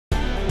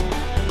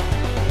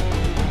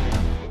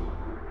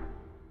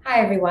Hi,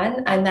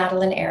 everyone. I'm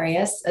Madeline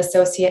Arias,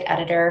 Associate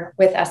Editor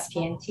with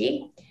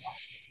SPNT.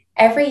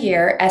 Every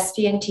year,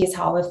 SPNT's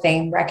Hall of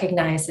Fame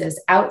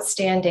recognizes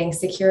outstanding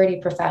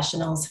security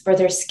professionals for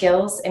their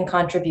skills and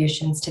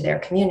contributions to their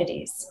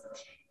communities.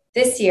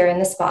 This year in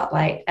the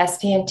spotlight,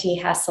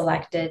 SPNT has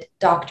selected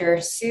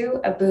Dr. Sue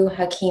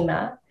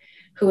Abu-Hakima,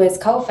 who is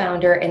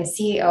co-founder and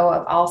CEO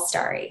of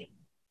Alstari.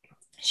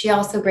 She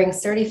also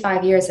brings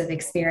 35 years of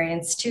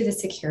experience to the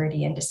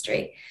security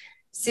industry.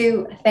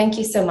 Sue, thank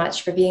you so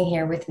much for being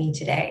here with me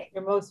today.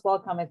 You're most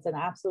welcome. It's an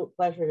absolute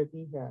pleasure to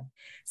be here.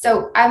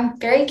 So I'm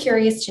very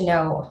curious to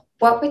know,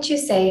 what would you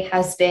say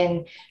has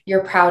been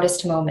your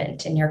proudest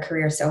moment in your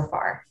career so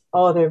far?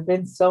 Oh, there have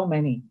been so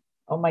many.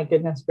 Oh my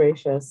goodness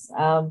gracious.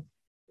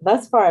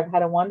 Thus far, I've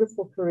had a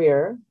wonderful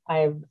career.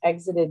 I've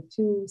exited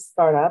two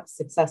startups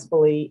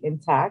successfully in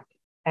tech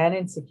and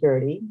in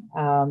security.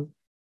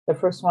 The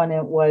first one,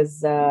 it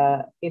was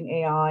in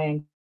AI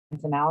and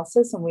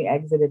analysis, and we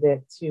exited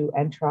it to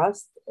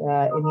Entrust in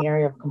the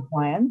area of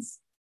compliance.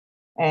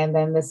 And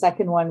then the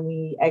second one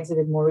we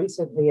exited more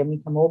recently,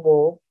 Amica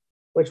Mobile,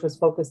 which was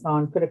focused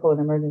on critical and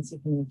emergency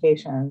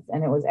communications,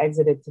 and it was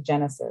exited to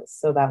Genesis.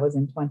 So that was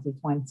in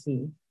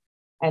 2020.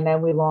 And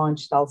then we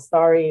launched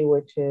Alstari,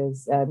 which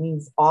is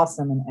means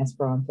awesome in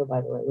Esperanto, by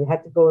the way. We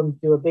had to go and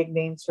do a big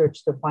name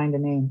search to find a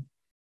name.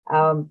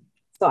 So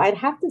I'd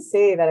have to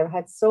say that I've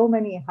had so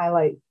many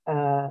highlight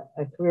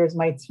careers.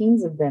 My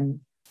teams have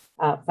been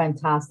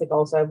fantastic.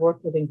 Also, I've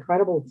worked with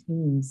incredible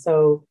teams.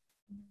 So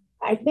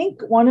I think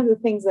one of the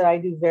things that I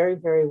do very,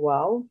 very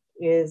well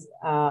is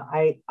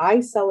I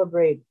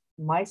celebrate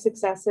my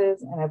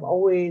successes, and I've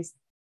always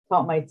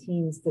taught my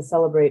teams to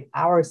celebrate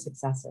our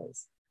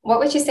successes. What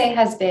would you say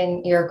has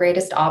been your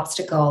greatest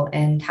obstacle,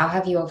 and how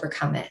have you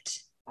overcome it?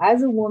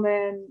 As a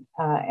woman,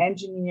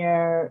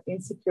 engineer,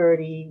 in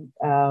security,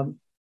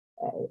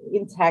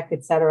 in tech,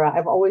 etc.,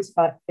 I've always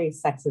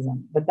faced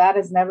sexism, but that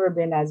has never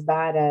been as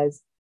bad as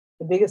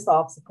the biggest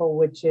obstacle,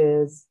 which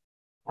is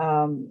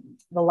the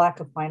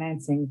lack of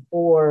financing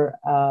for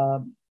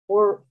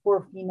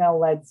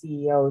female-led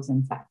CEOs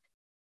in tech.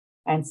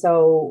 And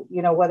so,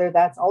 whether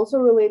that's also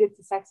related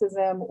to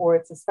sexism or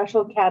it's a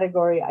special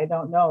category, I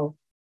don't know.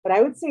 But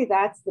I would say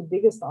that's the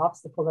biggest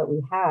obstacle that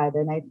we had.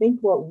 And I think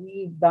what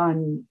we've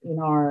done in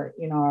our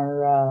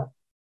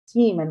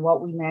team and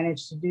what we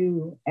managed to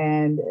do,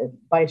 and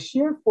by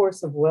sheer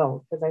force of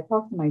will, because I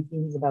talk to my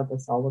teams about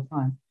this all the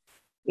time,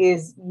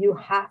 is you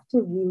have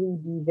to really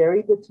be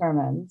very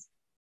determined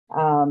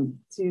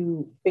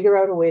to figure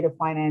out a way to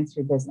finance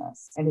your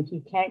business. And if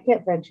you can't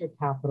get venture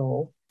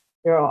capital,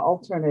 there are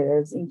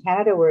alternatives. In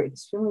Canada, we're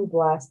extremely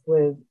blessed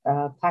with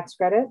tax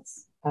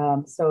credits.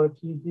 So if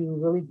you do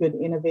really good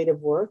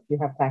innovative work, you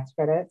have tax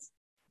credits.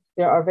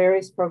 There are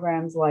various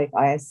programs like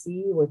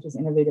ISC, which is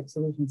Innovative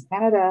Solutions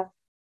Canada,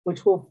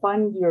 which will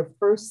fund your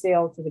first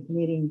sale to the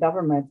Canadian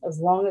government as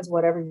long as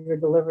whatever you're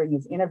delivering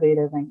is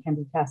innovative and can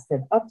be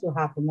tested, up to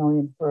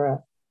 $500,000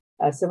 for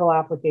a civil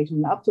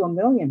application, up to $1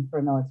 million for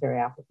a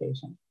military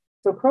application.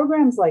 So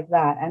programs like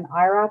that, and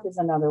IRAP is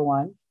another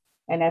one,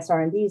 and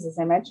SR&Ds, as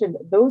I mentioned,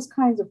 those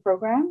kinds of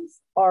programs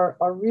are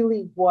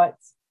really what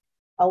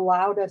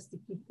allowed us to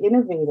keep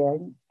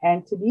innovating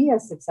and to be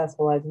as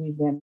successful as we've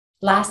been.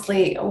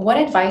 Lastly, what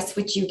advice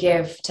would you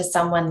give to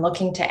someone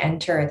looking to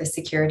enter the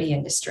security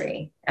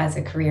industry as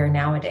a career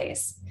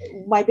nowadays?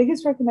 My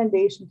biggest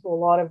recommendation to a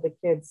lot of the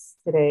kids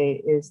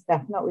today is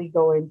definitely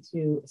go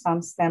into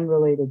some STEM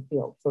related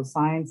field. So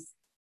science,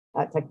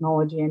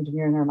 technology,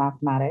 engineering, or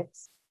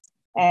mathematics,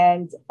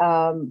 and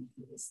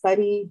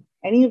study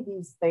any of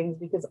these things,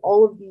 because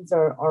all of these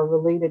are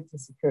related to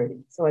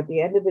security. So at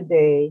the end of the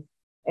day,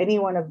 any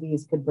one of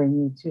these could bring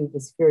you to the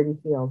security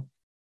field.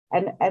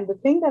 And the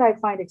thing that I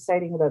find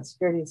exciting about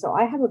security, so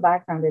I have a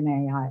background in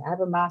AI. I have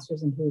a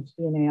master's and PhD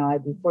in AI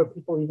before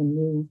people even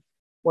knew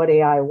what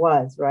AI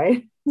was,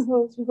 right?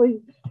 So it's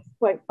really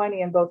quite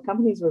funny, and both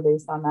companies were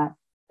based on that.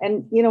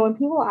 And, when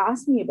people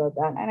ask me about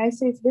that, and I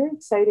say it's very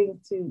exciting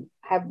to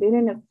have been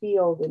in a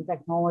field in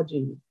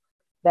technology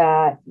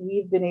that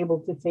we've been able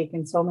to take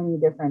in so many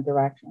different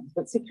directions.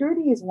 But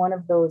security is one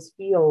of those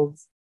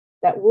fields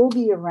that will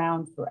be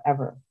around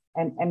forever.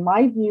 And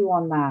my view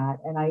on that,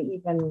 and I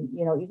even,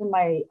 even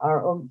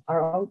our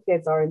own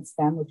kids are in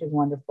STEM, which is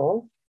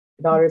wonderful.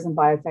 Daughter's in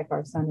biotech,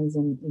 our son is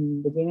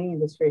in the gaming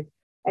industry.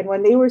 And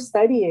when they were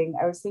studying,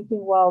 I was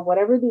thinking, well,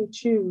 whatever they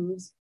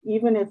choose,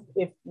 even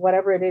if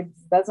whatever it is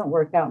doesn't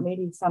work out,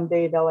 maybe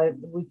someday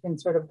we can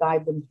sort of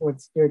guide them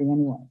towards security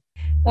anyway.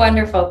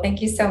 Wonderful.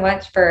 Thank you so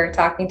much for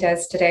talking to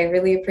us today.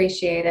 Really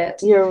appreciate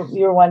it.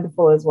 You're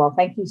wonderful as well.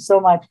 Thank you so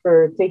much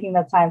for taking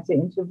the time to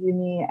interview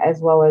me,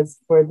 as well as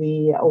for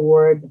the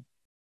award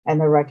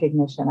and the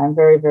recognition. I'm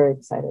very, very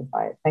excited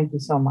by it. Thank you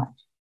so much.